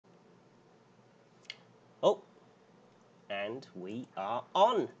Oh, and we are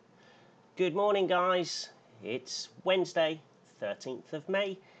on. Good morning, guys. It's Wednesday, 13th of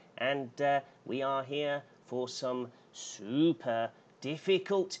May, and we are here for some super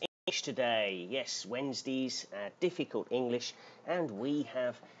difficult English today. Yes, Wednesday's difficult English, and we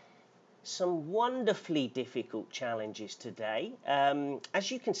have some wonderfully difficult challenges today.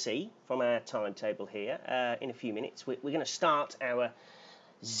 As you can see from our timetable here, in a few minutes, we're going to start our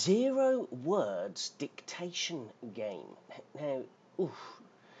 0 words dictation game. Now,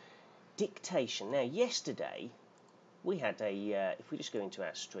 dictation. Now, yesterday we had if we just go into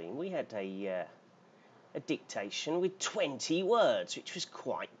our stream, we had a dictation with 20 words, which was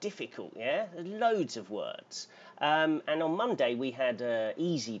quite difficult, yeah? Loads of words. And on Monday we had an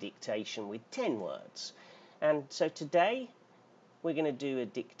easy dictation with 10 words. And so today we're going to do a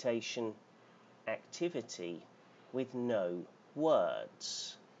dictation activity with no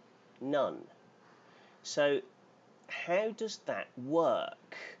words. None. So how does that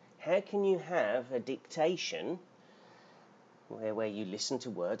work? How can you have a dictation where you listen to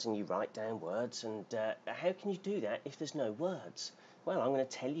words and you write down words, and how can you do that if there's no words? Well, I'm going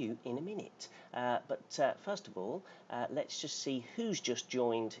to tell you in a minute. But first of all, let's just see who's just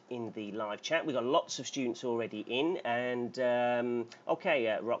joined in the live chat. We've got lots of students already in, and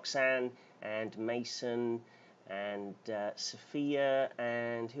Roxanne and Mason and Sophia,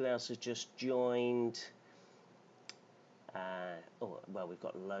 and who else has just joined? Well, we've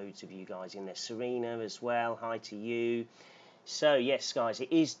got loads of you guys in there. Serena as well, hi to you. So yes, guys, it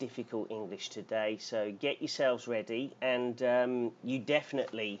is difficult English today, so get yourselves ready, and you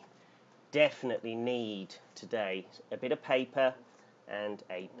definitely need today a bit of paper and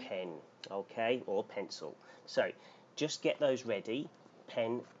a pen, okay, or pencil. So just get those ready,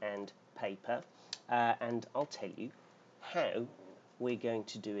 pen and paper, and I'll tell you how we're going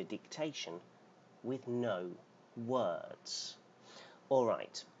to do a dictation with no words. All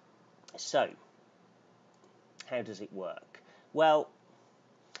right, so how does it work? Well,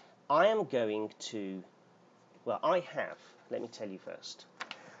 I have, let me tell you first.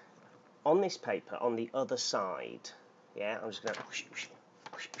 On this paper, on the other side, yeah, I'm just going to,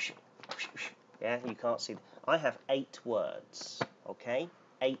 yeah, you can't see. I have 8 words, okay?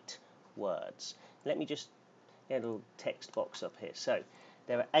 8 words. Let me just get a little text box up here. So,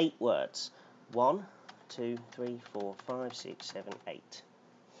 there are 8 words. 1, 2, 3, 4, 5, 6, 7, 8.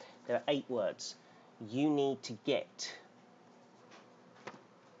 There are 8 words. You need to get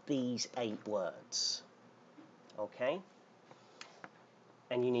these 8 words, okay?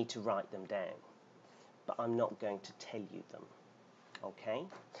 And you need to write them down, but I'm not going to tell you them, okay?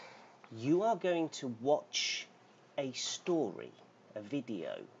 You are going to watch a story, a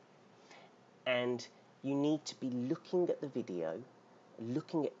video, and you need to be looking at the video,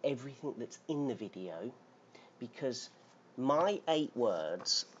 looking at everything that's in the video, because my 8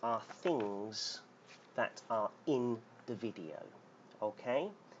 words are things that are in the video,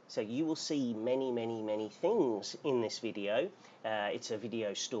 okay? So you will see many, many, many things in this video. It's a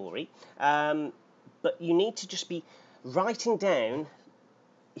video story. But you need to just be writing down,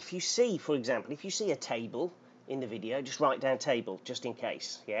 if you see, for example, if you see a table in the video, just write down table, just in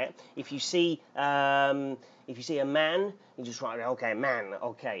case, yeah? If you see a man, you just write, okay, man,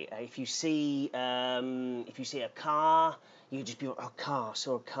 okay. If you see a car, you just be, oh, car,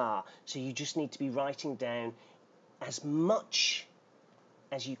 saw a car. So you just need to be writing down as much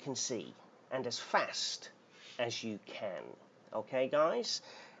as you can see and as fast as you can, okay, guys?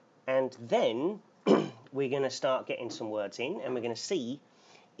 And then we're going to start getting some words in, and we're going to see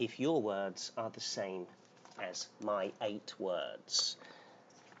if your words are the same as my 8 words.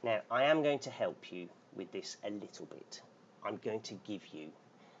 Now, I am going to help you with this a little bit. I'm going to give you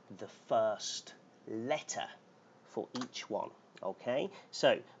the first letter for each one, okay?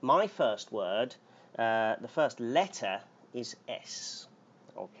 So my first word, the first letter is S,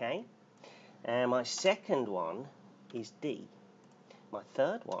 okay? And my second one is D. My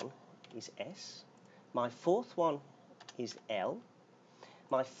third one is S. My fourth one is L.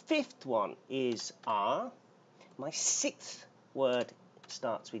 My fifth one is R. My 6th word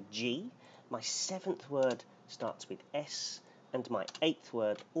starts with G. My 7th word starts with S. And my 8th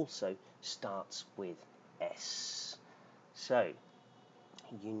word also starts with S. So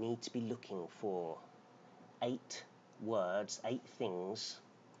you need to be looking for 8 words, 8 things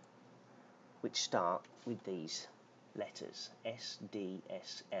which start with these letters, S, D,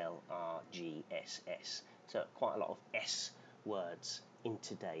 S, L, R, G, S, S. So quite a lot of S words in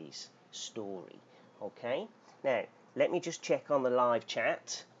today's story, okay? Now, let me just check on the live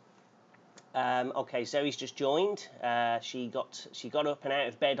chat. Okay, Zoe's just joined. She got up and out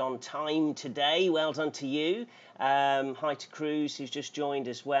of bed on time today. Well done to you. Hi to Cruz, who's just joined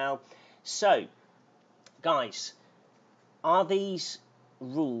as well. So, guys, are these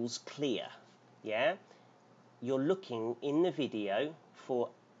rules clear? Yeah? You're looking in the video for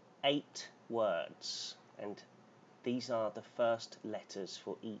 8 words, and these are the first letters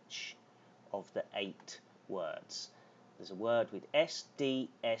for each of the 8 words. There's a word with S, D,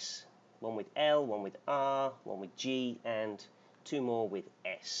 S, one with L, one with R, one with G, and 2 more with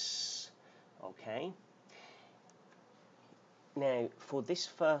S. Okay? Now, for this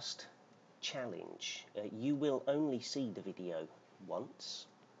first challenge, you will only see the video once.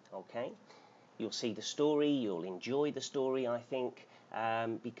 Okay? You'll see the story, you'll enjoy the story, I think,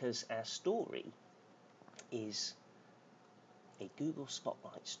 because our story is a Google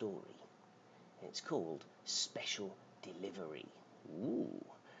Spotlight story. It's called Special Delivery. Ooh.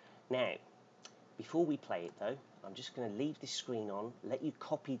 Now, before we play it though, I'm just going to leave this screen on, let you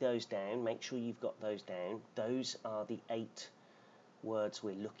copy those down, make sure you've got those down. Those are the 8 words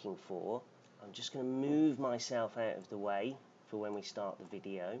we're looking for. I'm just going to move myself out of the way for when we start the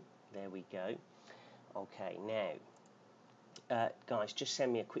video. There we go. Okay, now, guys, just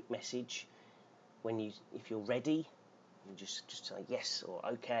send me a quick message if you're ready. You just say yes or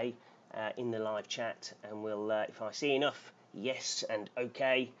okay in the live chat, and we'll if I see enough yes and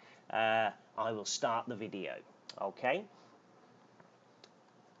okay, I will start the video. Okay.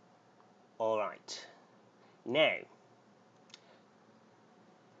 All right. Now,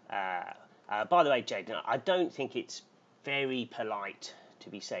 by the way, Jaden, I don't think it's very polite to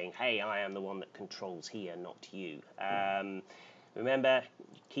be saying, hey, I am the one that controls here, not you. Remember,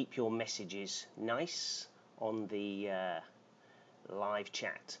 keep your messages nice on the live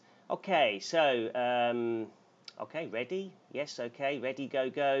chat. Okay, so, okay, ready? Yes, okay, ready,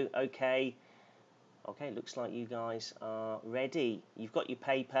 go, go, okay. Okay, looks like you guys are ready. You've got your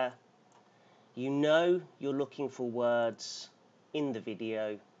paper. You know you're looking for words in the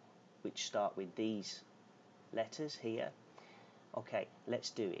video which start with these letters here. Okay, let's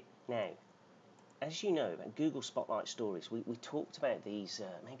do it. Now, as you know about Google Spotlight Stories, we talked about these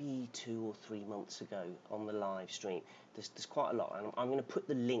maybe 2 or 3 months ago on the live stream. There's quite a lot, and I'm going to put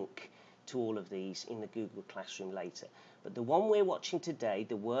the link to all of these in the Google Classroom later. But the one we're watching today,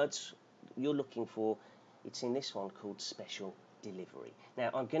 the words you're looking for, it's in this one called Special Delivery.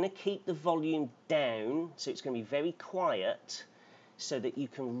 Now, I'm going to keep the volume down, so it's going to be very quiet, so that you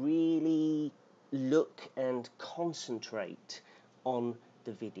can really look and concentrate on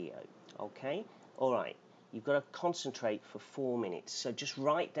the video. Okay? All right. You've got to concentrate for 4 minutes. So just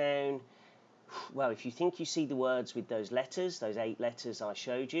write down, well, if you think you see the words with those letters, those 8 letters I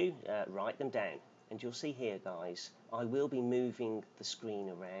showed you, write them down. And you'll see here, guys, I will be moving the screen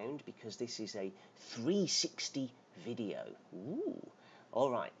around because this is a 360 video. Ooh.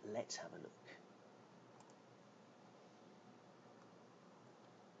 All right, let's have a look.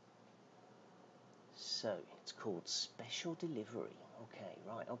 So it's called Special Delivery. Okay,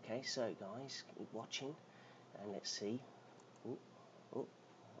 right, okay, so guys, keep watching and let's see. Oh, oh,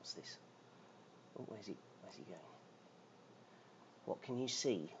 what's this? Oh, where's he going? What can you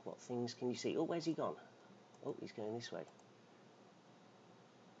see? What things can you see? Oh, where's he gone? Oh, he's going this way.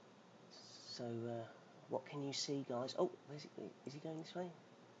 So, what can you see, guys? Oh, where's he? Is he going this way?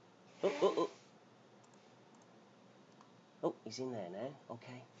 Oh, oh, oh. Oh, he's in there now.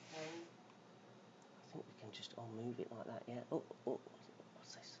 Okay. I think we can just move it like that, yeah. Oh, oh,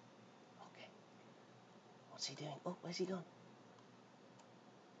 what's this? Okay. What's he doing? Oh, where's he gone?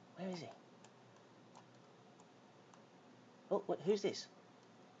 Where is he? Oh, who's this?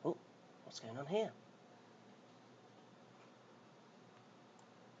 Oh, what's going on here?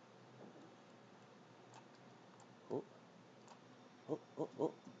 Oh, oh, oh,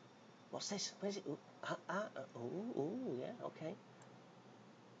 oh. What's this? Where's it? Oh, yeah, okay.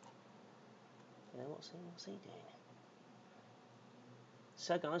 Yeah, what's he doing?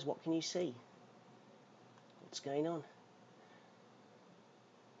 So, guys, what can you see? What's going on?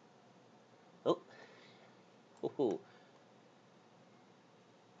 Oh, oh,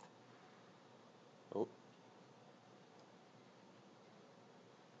 oh,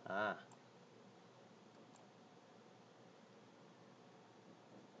 ah.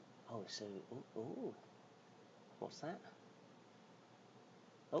 Oh, so, oh, what's that?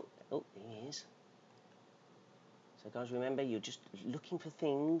 Oh, he is. So, guys, remember, you're just looking for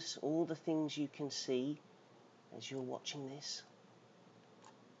things, all the things you can see as you're watching this.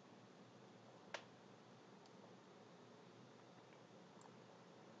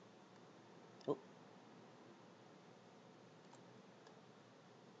 Oh.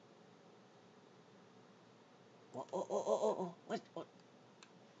 Oh. What?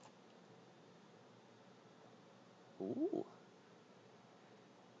 Ooh.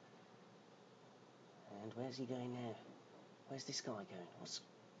 And where's he going now? Where's this guy going? What's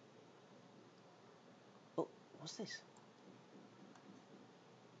this?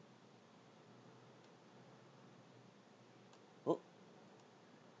 Oh.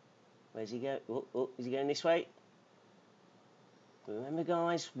 Where's he going? Oh, is he going this way? Remember,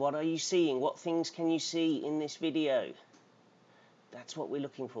 guys, what are you seeing? What things can you see in this video? That's what we're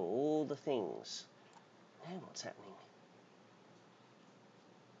looking for, all the things. Now what's happening?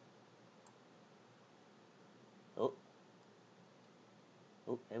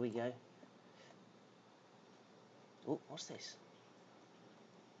 Oh, there we go. Oh, what's this?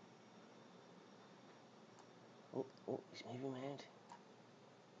 Oh, he's moving around.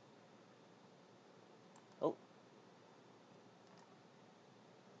 Oh.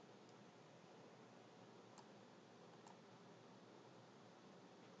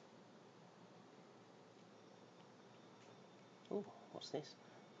 Oh, what's this?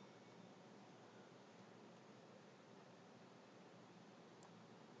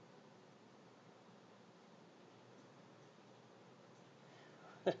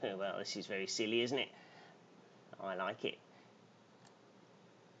 Well, this is very silly, isn't it? I like it.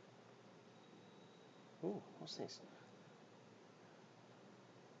 Oh, what's this?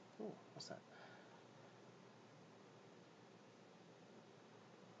 Oh, what's that?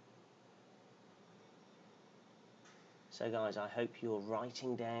 So, guys, I hope you're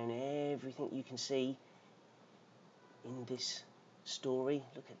writing down everything you can see in this story.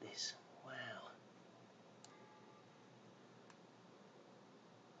 Look at this. Wow.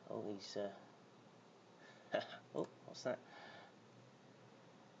 Oh, he's... oh, what's that?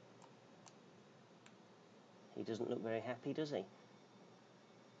 He doesn't look very happy, does he?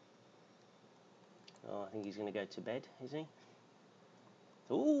 Oh, I think he's going to go to bed, is he?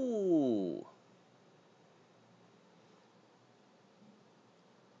 Ooh!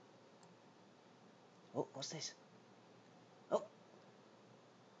 Oh, what's this? Oh!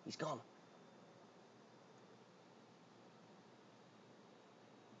 He's gone.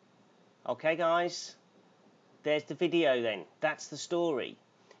 Okay, guys. There's the video then. That's the story.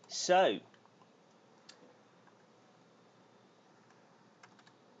 So,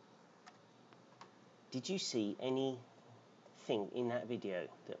 did you see anything in that video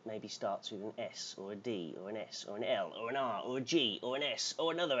that maybe starts with an S or a D or an S or an L or an R or a G or an S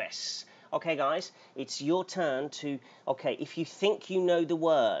or another S? Okay, guys, it's your turn to... Okay, if you think you know the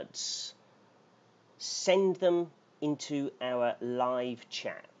words, send them into our live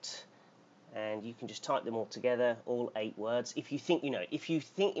chat. And you can just type them all together, all 8 words. If you think you know, if you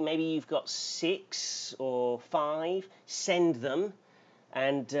think maybe you've got 6 or 5, send them,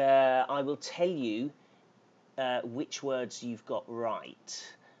 and I will tell you which words you've got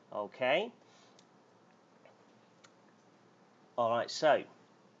right. Okay? All right, so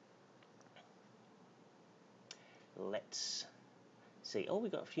let's see. Oh,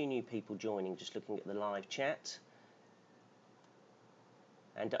 we've got a few new people joining, just looking at the live chat.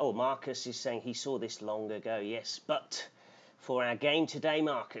 And, oh, Marcus is saying he saw this long ago. Yes, but for our game today,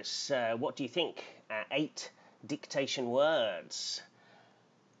 Marcus, what do you think? 8 dictation words.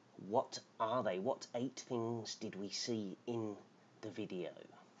 What are they? What 8 things did we see in the video?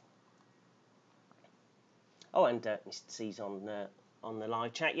 Oh, and Mr. C's on the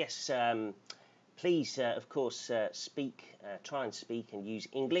live chat. Yes, please, of course, try and speak and use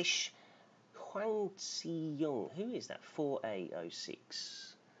English. Huang Xi Young, who is that?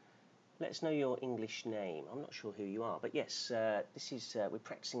 4A06. Let us know your English name. I'm not sure who you are, but yes, this is we're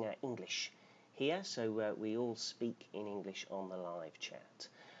practicing our English here, so we all speak in English on the live chat.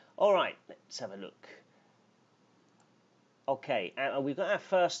 All right, let's have a look. Okay, we've got our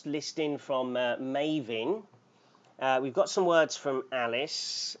first listing from Maven. We've got some words from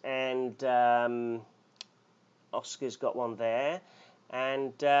Alice, and Oscar's got one there,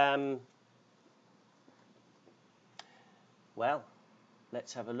 and well,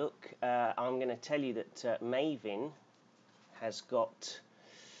 let's have a look. I'm going to tell you that Maven has got,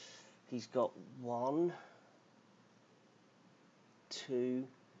 he's got 1, 2,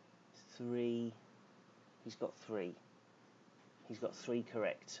 3, he's got 3. He's got 3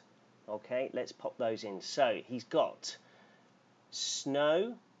 correct. Okay, let's pop those in. So, he's got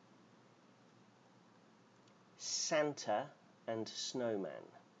snow, Santa, and snowman.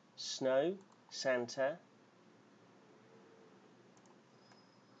 Snow, Santa,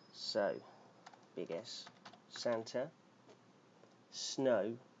 so, big S, Santa,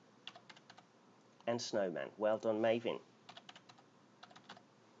 snow, and snowman. Well done, Maven.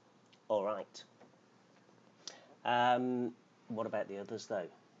 All right. What about the others, though?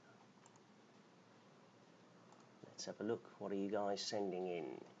 Let's have a look. What are you guys sending in?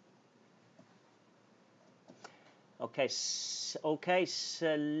 Okay,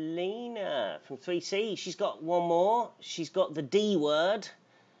 Selena from 3C. She's got one more. She's got the D word.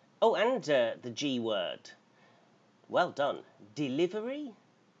 Oh, and the G word. Well done. Delivery.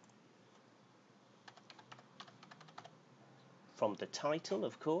 From the title,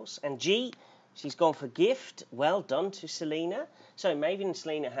 of course. And G, she's gone for gift. Well done to Selena. So Maven and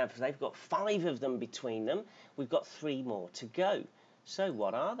Selena they've got 5 of them between them. We've got 3 more to go. So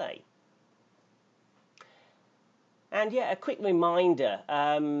what are they? And yeah, a quick reminder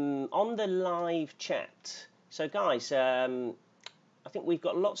on the live chat. So guys, I think we've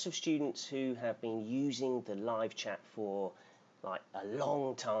got lots of students who have been using the live chat for like a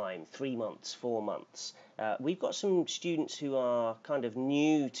long time, 3 months, 4 months. We've got some students who are kind of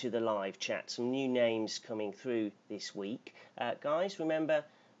new to the live chat, some new names coming through this week. Guys, remember,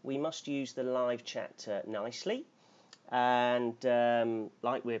 we must use the live chat nicely. And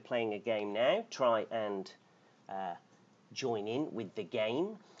like we're playing a game now, try and join in with the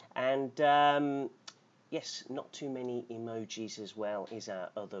game. And yes, not too many emojis as well is our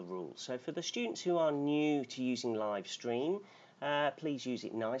other rule. So for the students who are new to using live stream, please use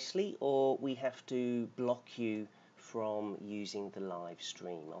it nicely, or we have to block you from using the live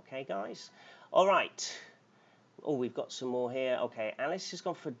stream. Okay, guys? All right. Oh, we've got some more here. Okay, Alice has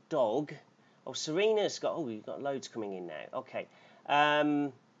gone for dog. Oh, Serena's got... Oh, we've got loads coming in now. Okay.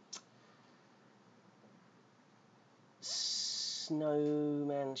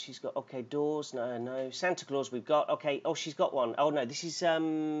 Snowman, she's got... Okay, doors. No. Santa Claus we've got. Okay. Oh, she's got one. Oh, no, this is...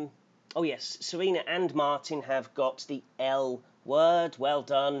 Oh, yes. Serena and Martin have got the L word. Well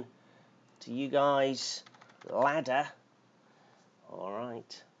done to you guys. Ladder. All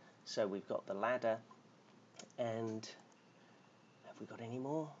right. So we've got the ladder. And have we got any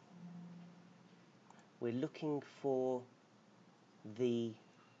more? We're looking for the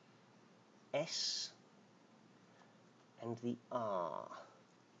S and the R.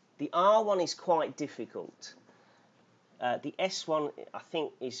 The R one is quite difficult. The S one, I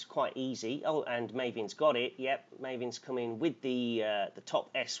think, is quite easy. Oh, and Maven's got it. Yep, Maven's come in with the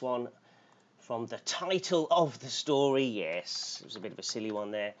top S one from the title of the story. Yes, it was a bit of a silly one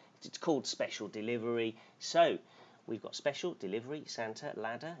there. It's called Special Delivery. So we've got Special Delivery, Santa,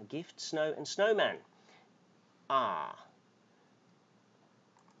 Ladder, Gift, Snow, and Snowman. R.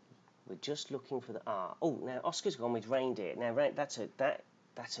 We're just looking for the R. Oh, now Oscar's gone with reindeer. Now that's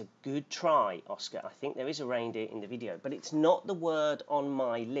a good try, Oscar. I think there is a reindeer in the video, but it's not the word on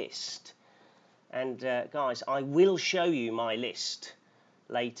my list. And guys, I will show you my list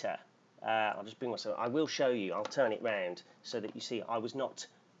later. I'll just bring myself. I will show you. I'll turn it round so that you see I was not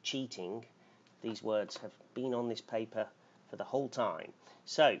cheating. These words have been on this paper for the whole time.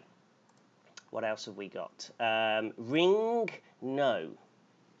 So, what else have we got? Ring, no.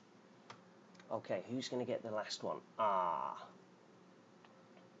 Okay, who's going to get the last one? Ah.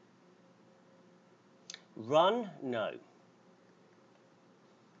 Run, no.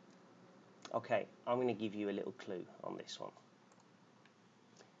 Okay, I'm going to give you a little clue on this one.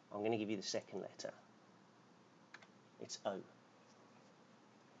 I'm going to give you the second letter. It's O.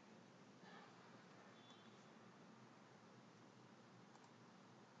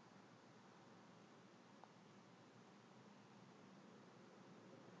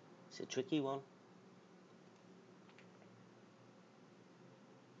 It's a tricky one.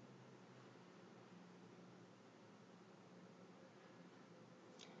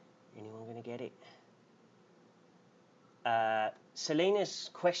 Anyone going to get it? Selena's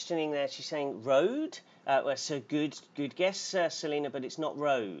questioning there. She's saying road. Well, so good guess, Selena, but it's not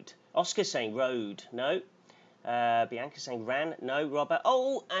road. Oscar's saying road. No. Bianca's saying ran. No. Robert.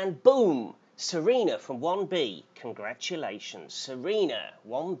 Oh, and boom. Serena from 1B. Congratulations. Serena,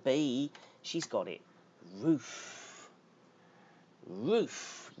 1B. She's got it. Roof.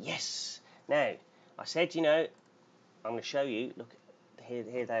 Roof. Yes. Now, I said, you know, I'm going to show you. Look,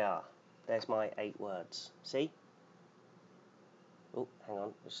 here they are. There's my 8 words. See? Oh, hang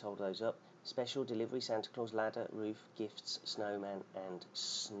on. Just hold those up. Special Delivery, Santa Claus, Ladder, Roof, Gifts, Snowman, and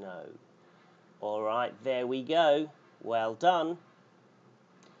Snow. All right, there we go. Well done.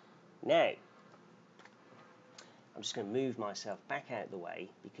 Now, I'm just going to move myself back out of the way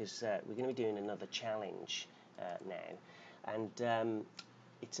because we're going to be doing another challenge now. And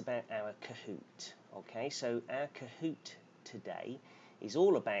it's about our Kahoot. Okay, so our Kahoot today is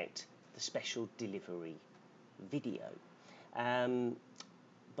all about the Special Delivery video.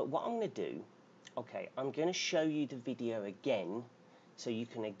 But what I'm going to do, okay, I'm going to show you the video again so you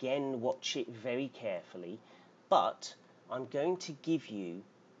can again watch it very carefully. but I'm going to give you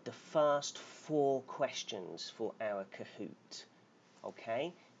the first 4 questions for our Kahoot.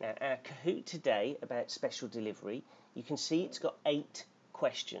 Okay, now our Kahoot today about special delivery, you can see it's got 8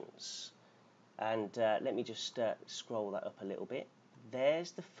 questions. And let me just scroll that up a little bit.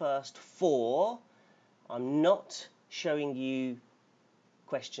 There's the first 4. I'm not showing you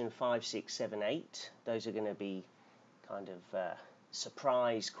question 5, 6, 7, 8. Those are going to be kind of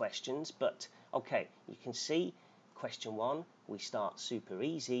surprise questions. But okay, you can see question 1, we start super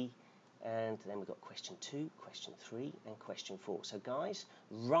easy. And then we've got question 2, question 3, and question 4. So guys,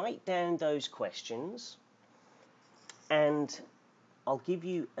 write down those questions. And I'll give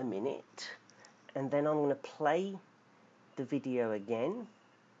you a minute. And then I'm going to play the video again.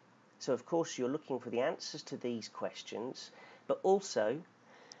 So of course you're looking for the answers to these questions, but also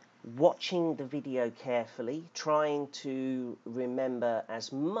watching the video carefully, trying to remember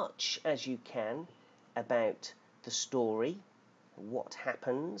as much as you can about the story, what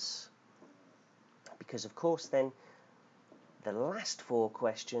happens, because of course then the last 4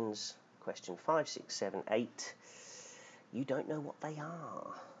 questions, question 5, 6, 7, 8, you don't know what they are.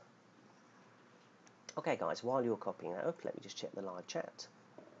 Okay guys, while you're copying that up, let me just check the live chat.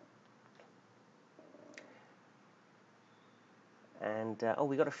 And oh,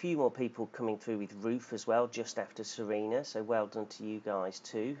 we got a few more people coming through with Ruth as well, just after Serena. So well done to you guys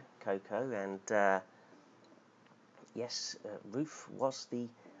too, Coco. And yes, Ruth was the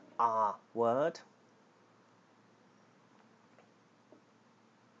R word.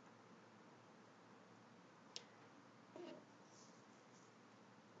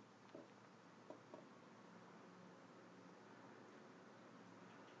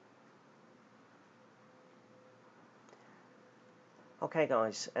 Okay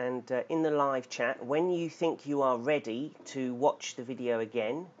guys, and in the live chat, when you think you are ready to watch the video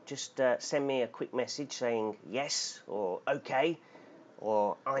again, just send me a quick message saying yes, or okay,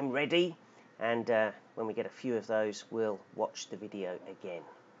 or I'm ready, and when we get a few of those, we'll watch the video again.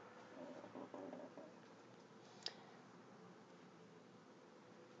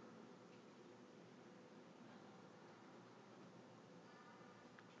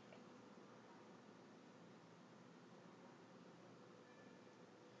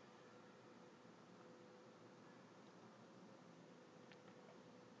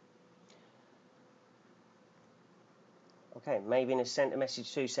 Okay, Maven has sent a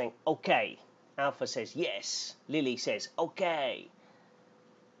message too saying, okay. Alpha says yes. Lily says, okay.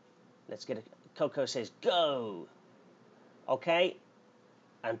 Let's get a... Coco says, go. Okay.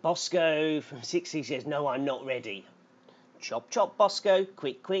 And Bosco from 60 says, no, I'm not ready. Chop, chop, Bosco.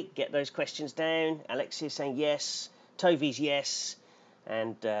 Quick, quick. Get those questions down. Alexia's saying yes. Tovi's yes.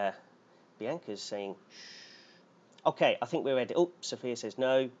 And Bianca's saying, shh. Okay, I think we're ready. Oh, Sophia says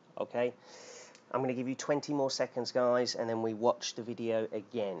no. Okay. I'm going to give you 20 more seconds, guys, and then we watch the video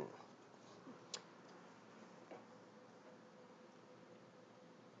again.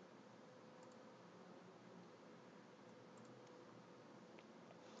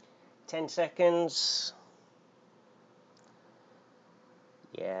 Ten seconds.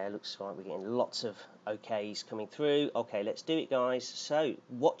 Yeah, looks like we're getting lots of okays coming through. Okay, let's do it, guys. So,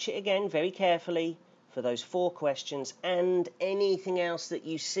 watch it again very carefully for those 4 questions and anything else that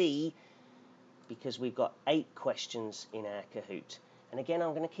you see, because we've got 8 questions in our Kahoot. And again,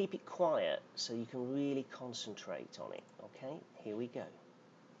 I'm going to keep it quiet so you can really concentrate on it. Okay, here we go.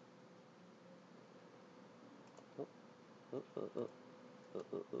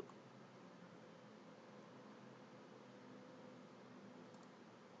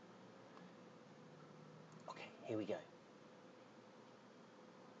 Okay, here we go.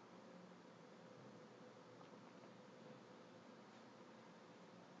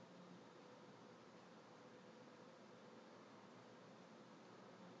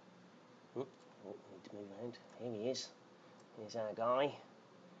 Oh, need to move around. Here he is. Here's our guy.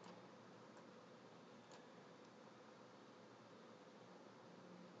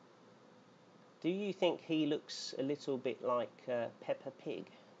 Do you think he looks a little bit like Peppa Pig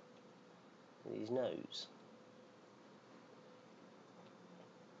with his nose?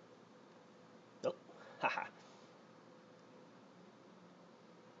 Oh, haha.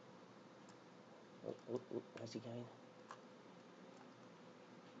 Oh, where's he going?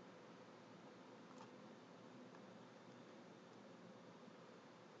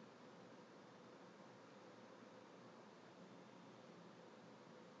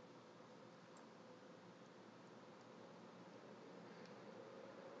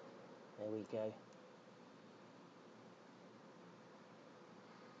 There we go.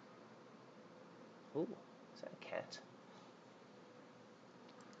 Oh, is that a cat?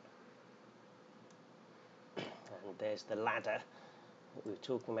 And there's the ladder that we were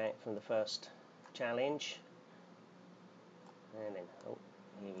talking about from the first challenge. And then, oh,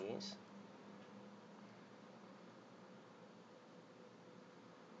 here he is.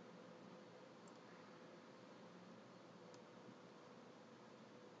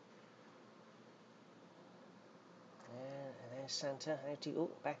 And there's Santa. Oh,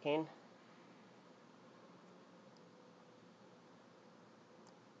 back in.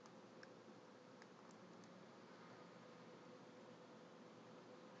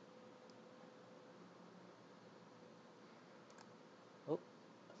 Oh,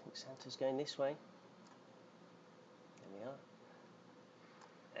 I think Santa's going this way. There we are.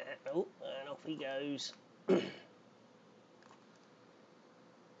 Oh, and off he goes.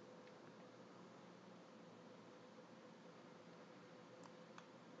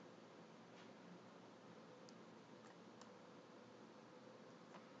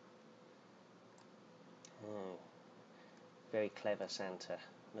 Oh, very clever Santa.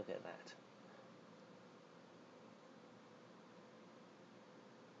 Look at that.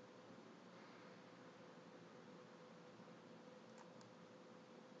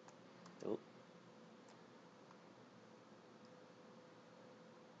 Oh.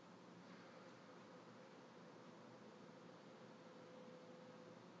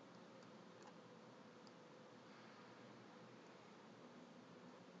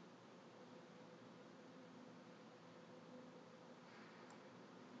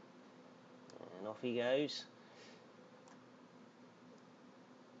 And off he goes.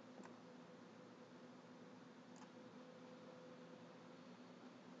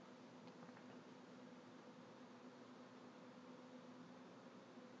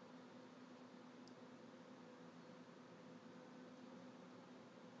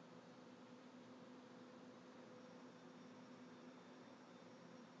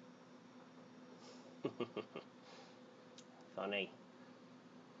 Funny.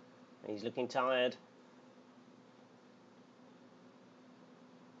 He's looking tired.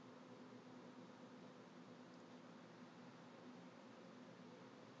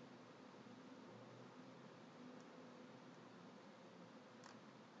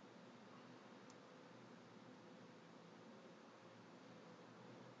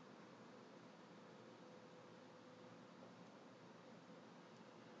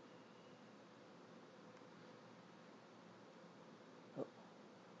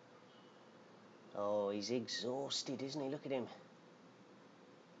 Oh, he's exhausted, isn't he? Look at him.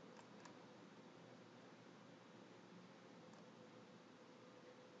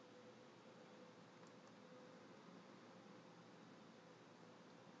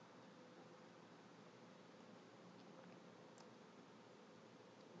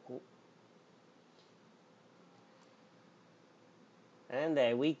 And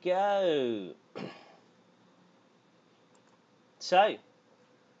there we go. So,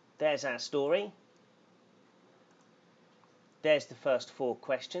 there's our story. There's the first 4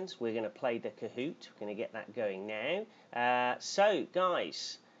 questions. We're going to play the Kahoot. We're going to get that going now. So,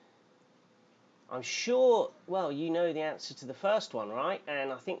 guys, I'm sure, well, you know the answer to the first one, right?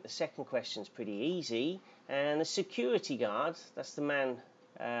 And I think the second question's pretty easy. And the security guard, that's the man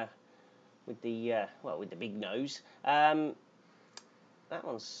with the big nose. That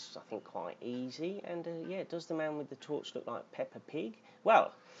one's, I think, quite easy. And, yeah, does the man with the torch look like Peppa Pig?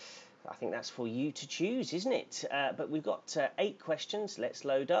 Well, I think that's for you to choose, isn't it? But we've got 8 questions. Let's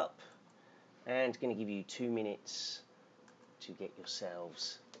load up. And going to give you 2 minutes to get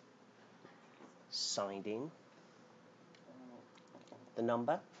yourselves signed in. The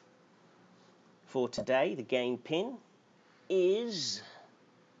number for today, the game pin, is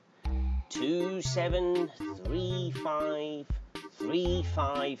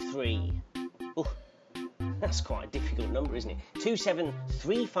 2735353. Oh, that's quite a difficult number, isn't it?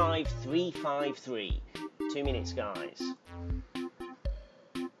 2735353. 2 minutes, guys.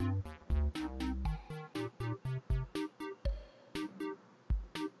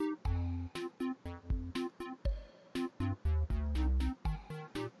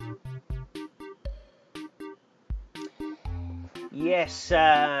 Yes,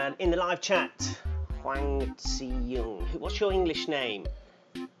 in the live chat, Huang Ziyong. What's your English name?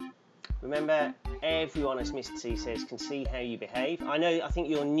 Remember, everyone, as Mr. C says, can see how you behave. I think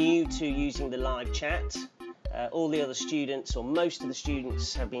you're new to using the live chat. All the other students, or most of the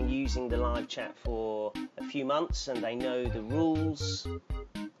students, have been using the live chat for a few months and they know the rules.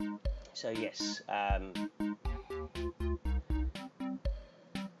 So yes.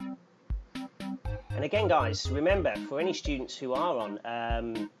 And again, guys, remember, for any students who are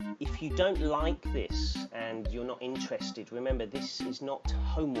on, if you don't like this and you're not interested, remember, this is not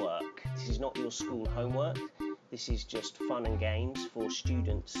homework. This is not your school homework. This is just fun and games for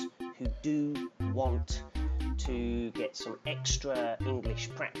students who do want to get some extra English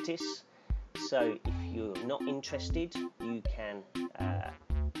practice. So if you're not interested, you can,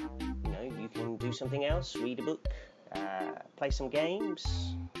 you can do something else, read a book, play some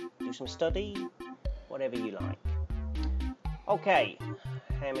games, do some study, whatever you like. Okay,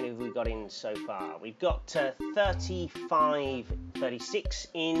 how many have we got in so far? We've got 36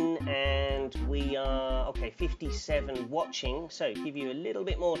 in, and we are, 57 watching, so give you a little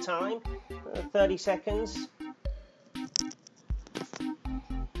bit more time, 30 seconds.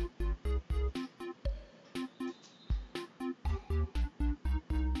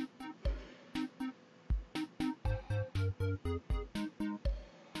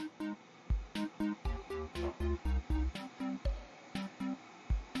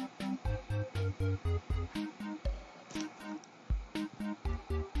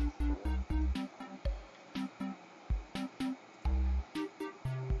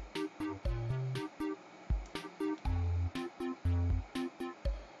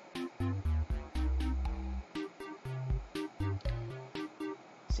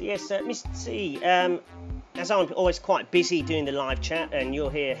 So yes, Mr. C, as I'm always quite busy doing the live chat, and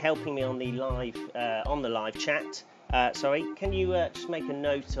you're here helping me on the live chat. Sorry, can you just make a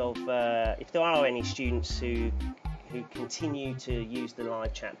note of if there are any students who continue to use the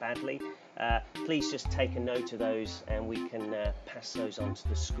live chat badly, please just take a note of those, and we can pass those on to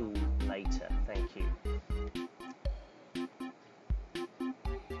the school later. Thank you.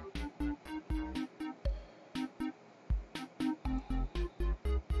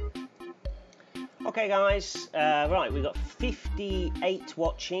 Okay guys, right, we've got 58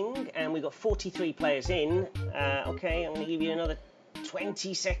 watching and we've got 43 players in. Okay, I'm going to give you another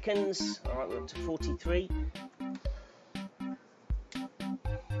 20 seconds. Alright, we're up to 43.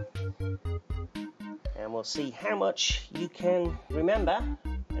 And we'll see how much you can remember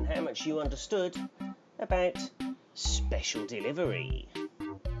and how much you understood about special delivery.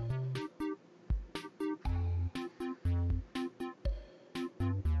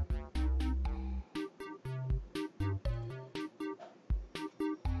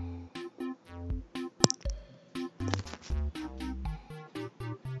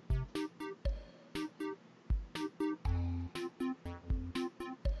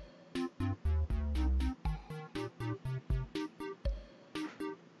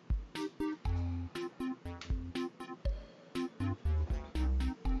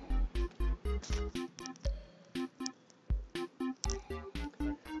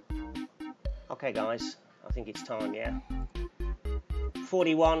 Okay guys, I think it's time, yeah?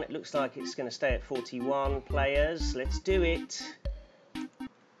 41, it looks like it's going to stay at 41 players. Let's do it.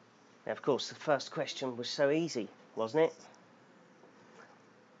 Now, of course, the first question was so easy, wasn't it?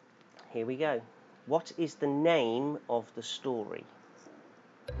 Here we go. What is the name of the story?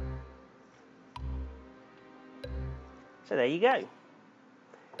 So there you go.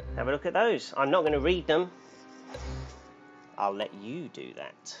 Have a look at those. I'm not going to read them. I'll let you do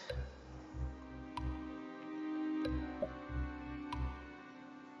that.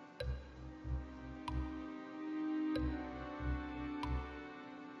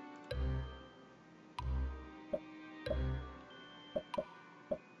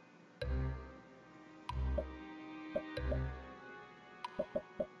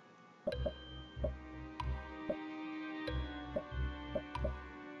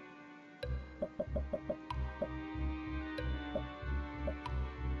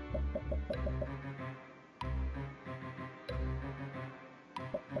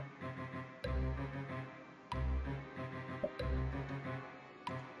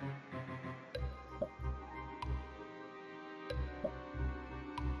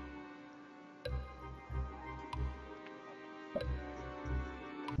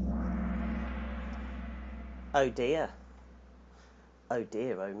 Oh dear. Oh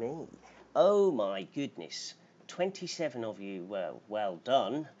dear, oh me. Oh my goodness. 27 of you, well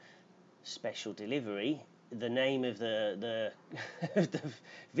done. Special delivery. The name of the the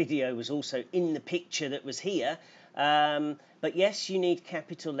video was also in the picture that was here. But yes, you need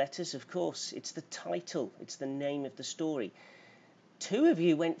capital letters, of course. It's the title. It's the name of the story. 2 of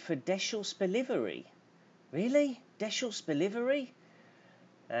you went for Deschel Spillivery. Really? Deschel Spillivery?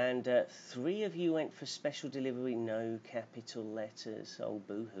 And 3 of you went for special delivery, no capital letters. Oh,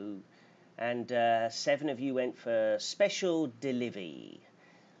 boo-hoo. And 7 of you went for special delivery.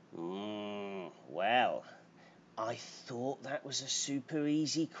 Well, I thought that was a super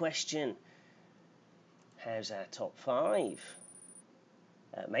easy question. How's our top 5?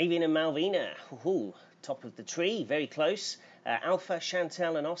 Maven and Malvina, ooh, top of the tree, very close. Alpha,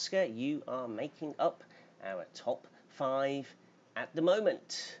 Chantel and Oscar, you are making up our top 5 at the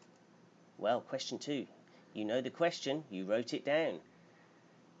moment. Well, question 2. You know the question, you wrote it down.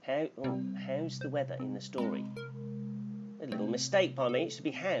 How's the weather in the story? A little mistake by me, it should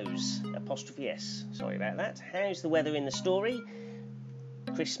be how's, apostrophe S. Sorry about that. How's the weather in the story?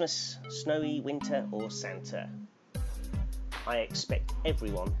 Christmas, snowy, winter, or Santa? I expect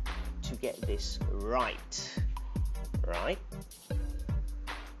everyone to get this right. Right?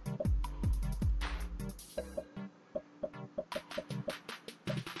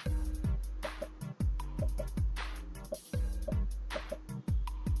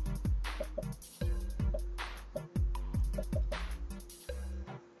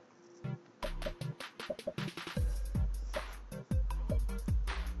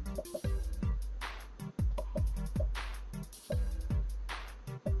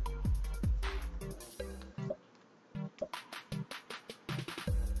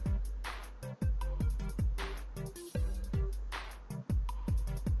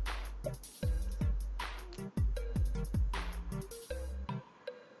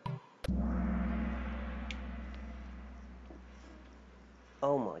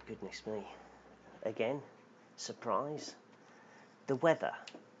 Oh my goodness me. Again, surprise. The weather.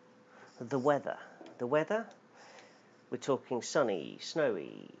 The weather. The weather. We're talking sunny,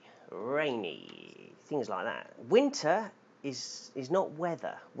 snowy, rainy, things like that. Winter is not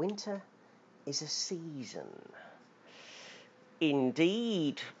weather. Winter is a season.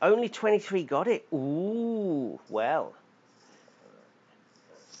 Indeed. Only 23 got it. Ooh, well.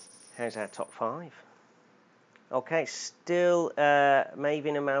 How's our top 5? Okay, still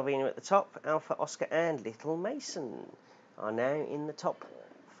Maven and Malvina at the top. Alpha, Oscar and Little Mason are now in the top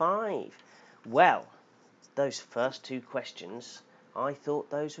 5. Well, those first 2 questions, I thought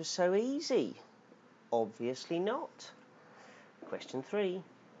those were so easy. Obviously not. Question 3.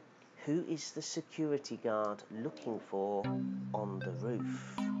 Who is the security guard looking for on the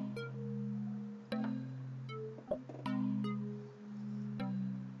roof?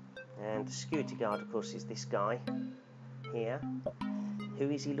 And the security guard, of course, is this guy here. Who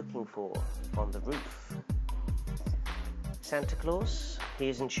is he looking for on the roof? Santa Claus, he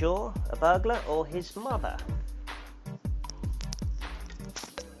isn't sure, a burglar, or his mother?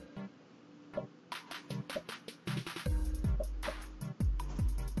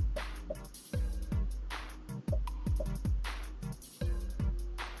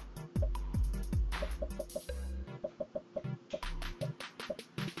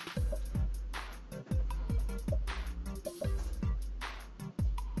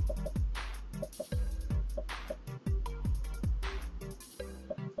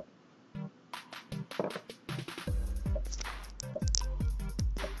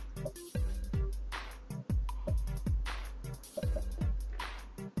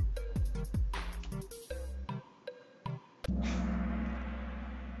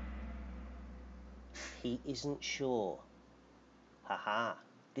 He isn't sure. Haha,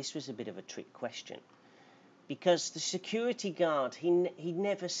 this was a bit of a trick question. Because the security guard, he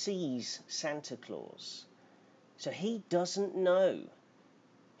never sees Santa Claus. So he doesn't know.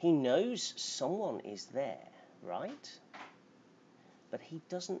 He knows someone is there, right? But he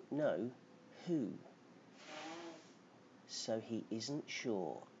doesn't know who. So he isn't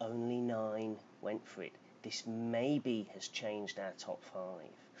sure. Only 9 went for it. This maybe has changed our top 5.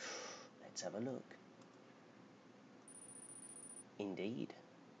 Let's have a look. Indeed.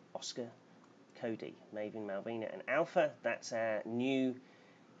 Oscar, Cody, Maven, Malvina and Alpha. That's our new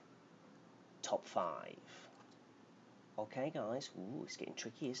top 5. Okay, guys. Ooh, it's getting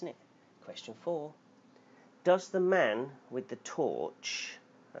tricky, isn't it? Question 4. Does the man with the torch,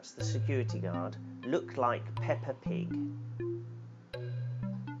 that's the security guard, look like Peppa Pig?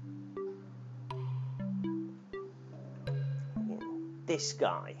 This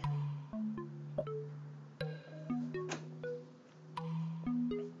guy.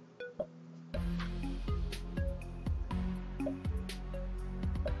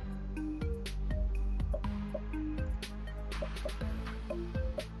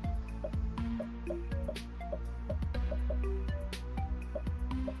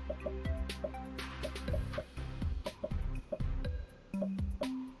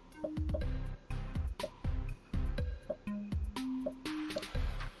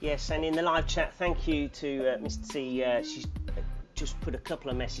 Yes, and in the live chat, thank you to Mr. C. She's just put a couple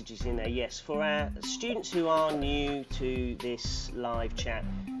of messages in there. Yes, for our students who are new to this live chat,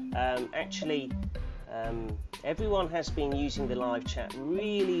 actually, everyone has been using the live chat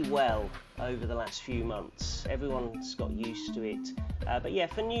really well over the last few months. Everyone's got used to it. But yeah,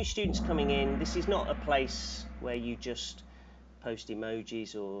 for new students coming in, this is not a place where you just post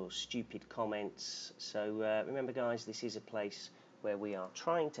emojis or stupid comments. So remember guys, this is a place where we are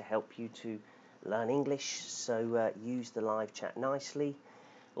trying to help you to learn English, so use the live chat nicely.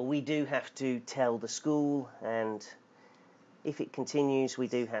 We do have to tell the school, and if it continues we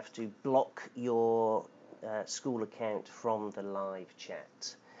do have to block your school account from the live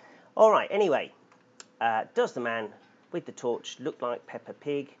chat. Alright, anyway, does the man with the torch look like Peppa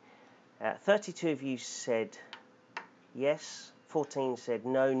Pig? 32 of you said yes, 14 said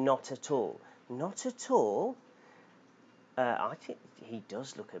no, not at all. Not at all? I think he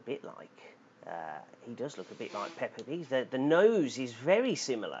does look a bit like Peppa Pig. The nose is very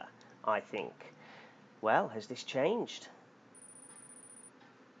similar, I think. Well, has this changed?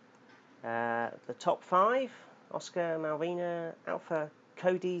 The top 5, Oscar, Malvina, Alpha,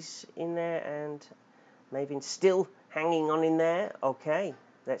 Cody's in there, and Maven's still hanging on in there. Okay,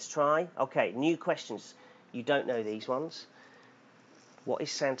 let's try. Okay, new questions. You don't know these ones. What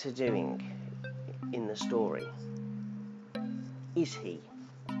is Santa doing in the story? Is he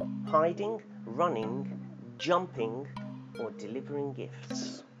hiding, running, jumping, or delivering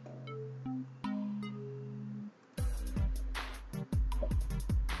gifts?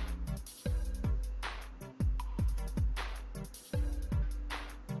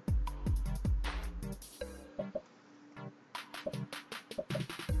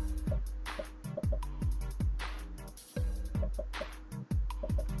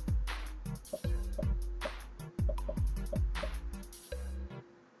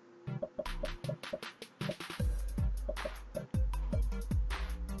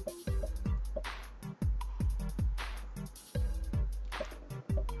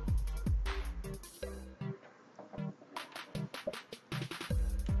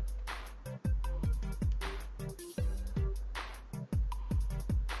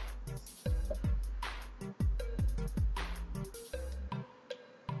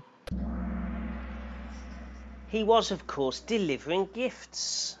 He was, of course, delivering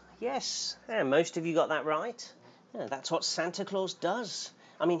gifts. Yes, and most of you got that right. Yeah, that's what Santa Claus does.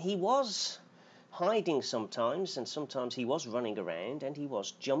 I mean, he was hiding sometimes, and sometimes he was running around, and he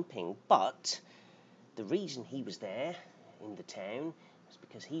was jumping. But the reason he was there in the town was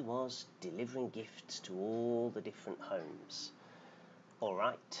because he was delivering gifts to all the different homes. All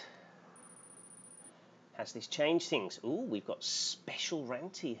right. Has this changed things? Ooh, we've got Special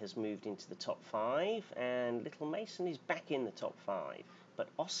Ranty has moved into the top 5, and Little Mason is back in the top 5, but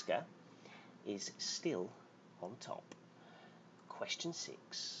Oscar is still on top. Question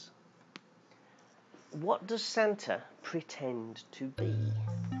 6. What does Santa pretend to be?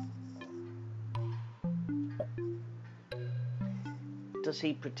 Does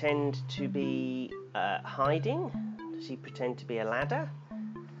he pretend to be hiding? Does he pretend to be a ladder?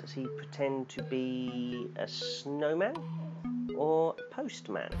 Does he pretend to be a snowman or a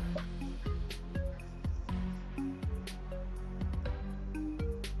postman?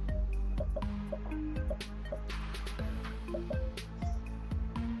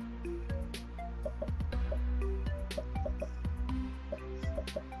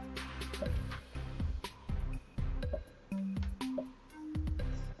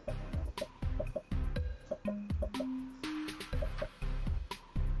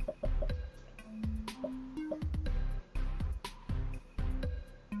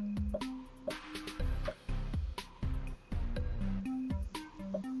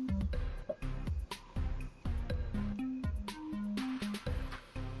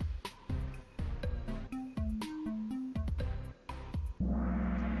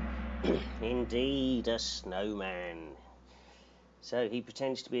 Indeed, a snowman. So he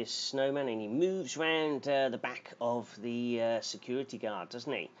pretends to be a snowman and he moves round the back of the security guard,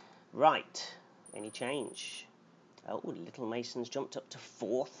 doesn't he? Right, any change? Oh, Little Mason's jumped up to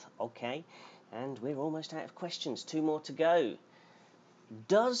 4th, okay. And we're almost out of questions, 2 more to go.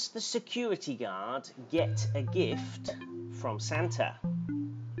 Does the security guard get a gift from Santa?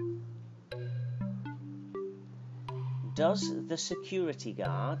 Does the security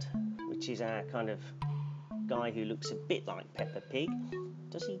guard, which is our kind of guy who looks a bit like Peppa Pig,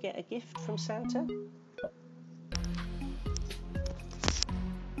 does he get a gift from Santa?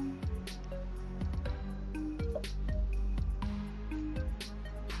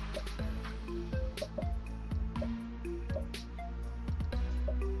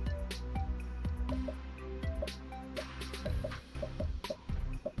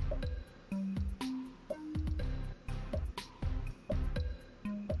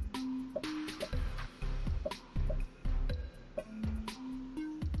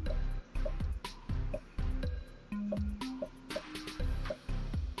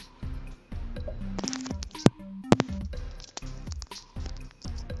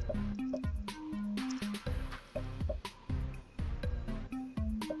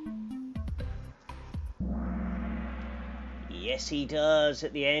 Yes, he does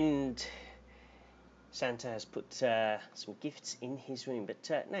at the end. Santa has put some gifts in his room,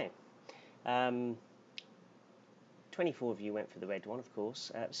 but no. 24 of you went for the red one, of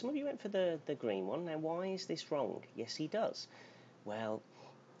course. Some of you went for the green one. Now, why is this wrong? Yes, he does. Well,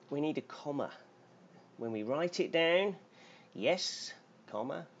 we need a comma. When we write it down, yes,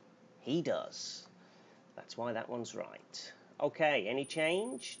 comma, he does. That's why that one's right. Okay, any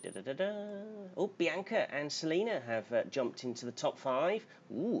change? Oh, Bianca and Selena have jumped into the top 5.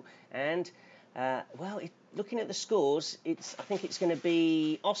 Ooh, and well, looking at the scores, I think it's going to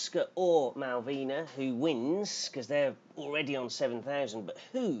be Oscar or Malvina who wins because they're already on 7,000. But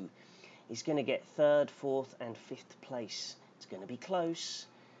who is going to get 3rd, 4th, and 5th place? It's going to be close.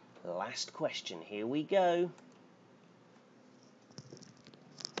 Last question. Here we go.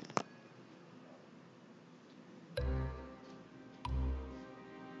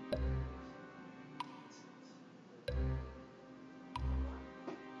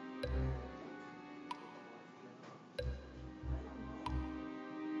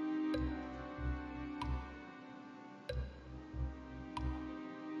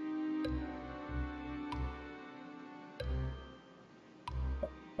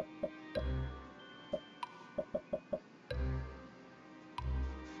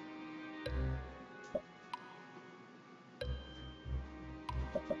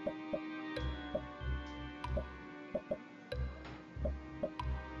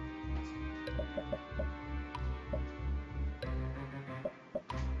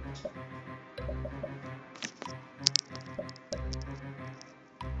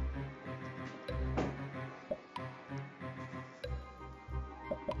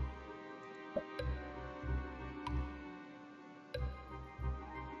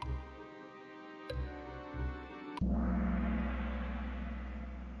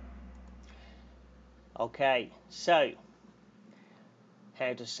 Okay, so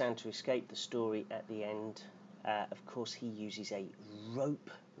how does Santa escape the story at the end? Of course, he uses a rope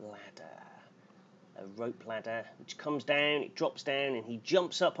ladder. A rope ladder which comes down, it drops down, and he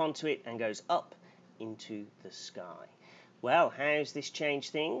jumps up onto it and goes up into the sky. Well, how's this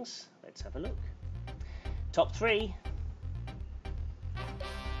changed things? Let's have a look. Top 3.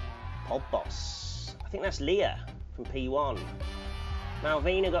 Pod Boss. I think that's Leah from P1.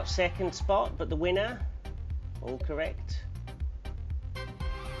 Malvina got 2nd spot, but the winner, all correct,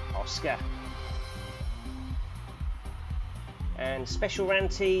 Oscar. And Special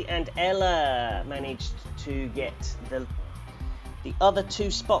Ranty and Ella managed to get the other 2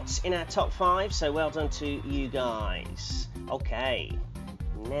 spots in our top 5, so well done to you guys. Okay,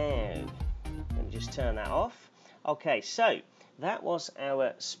 now let me just turn that off. Okay, so that was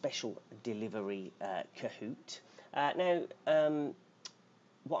our special delivery Kahoot. Now,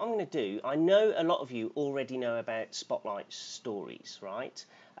 what I'm going to do, I know a lot of you already know about Spotlight Stories, right?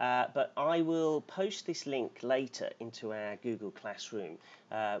 But I will post this link later into our Google Classroom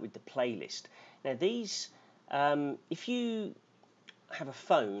with the playlist. Now these, if you have a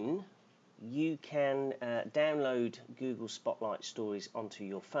phone, you can download Google Spotlight Stories onto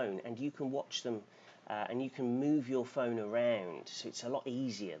your phone and you can watch them and you can move your phone around, so it's a lot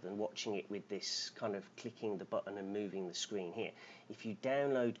easier than watching it with this kind of clicking the button and moving the screen here. If you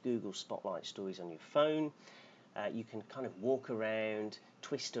download Google Spotlight Stories on your phone, you can kind of walk around,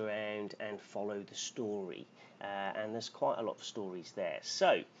 twist around and follow the story, and there's quite a lot of stories there.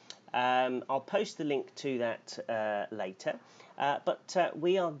 So I'll post the link to that later, but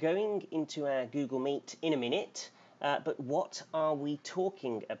we are going into our Google Meet in a minute, but what are we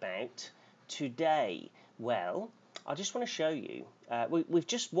talking about today? Well, I just want to show you, we've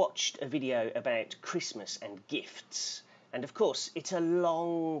just watched a video about Christmas and gifts, and of course it's a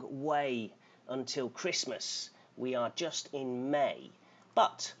long way until Christmas. We are just in May,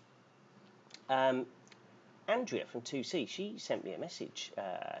 but Andrea from 2C, she sent me a message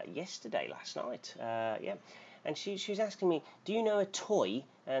last night, and she's asking me, do you know a toy?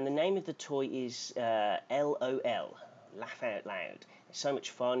 And the name of the toy is LOL, Laugh Out Loud. It's so much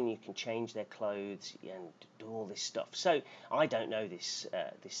fun. You can change their clothes and do all this stuff. So I don't know this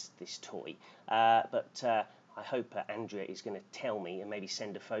toy, but I hope Andrea is going to tell me and maybe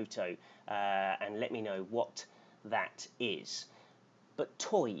send a photo and let me know what that is. But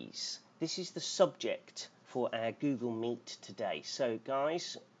toys, this is the subject for our Google Meet today. So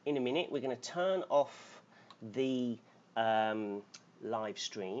guys, in a minute we're going to turn off the live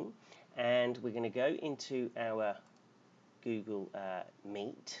stream and we're going to go into our Google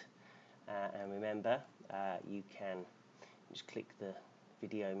Meet, and remember you can just click the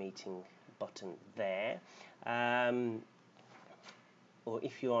video meeting button there, or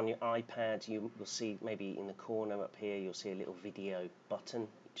if you're on your iPad, you will see maybe in the corner up here, you'll see a little video button.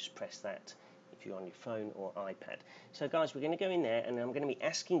 Just press that if you're on your phone or iPad. So guys, we're going to go in there and I'm going to be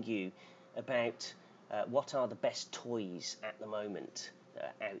asking you about what are the best toys at the moment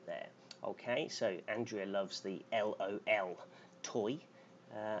that are out there. Okay, so Andrea loves the LOL toy.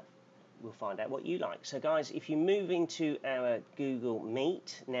 We'll find out what you like. So guys, if you move into our Google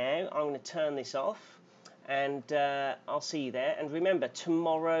Meet now, I'm going to turn this off and I'll see you there. And remember,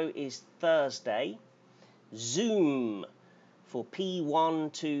 tomorrow is Thursday. Zoom for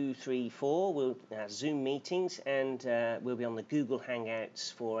P1, 2, 3, 4. We'll have Zoom meetings, and we'll be on the Google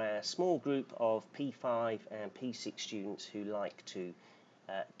Hangouts for our small group of P5 and P6 students who like to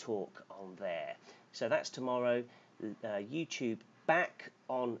talk on there. So that's tomorrow. YouTube back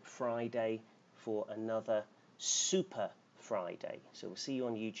on Friday for another Super Friday. So we'll see you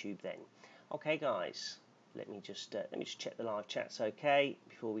on YouTube then. Okay, guys. Let me just check the live chat's okay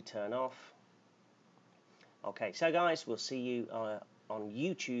before we turn off. Okay, so guys, we'll see you on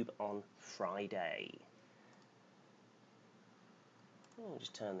YouTube on Friday. I'll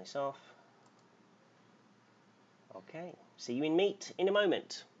just turn this off. Okay, see you in Meet in a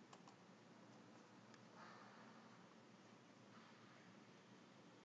moment.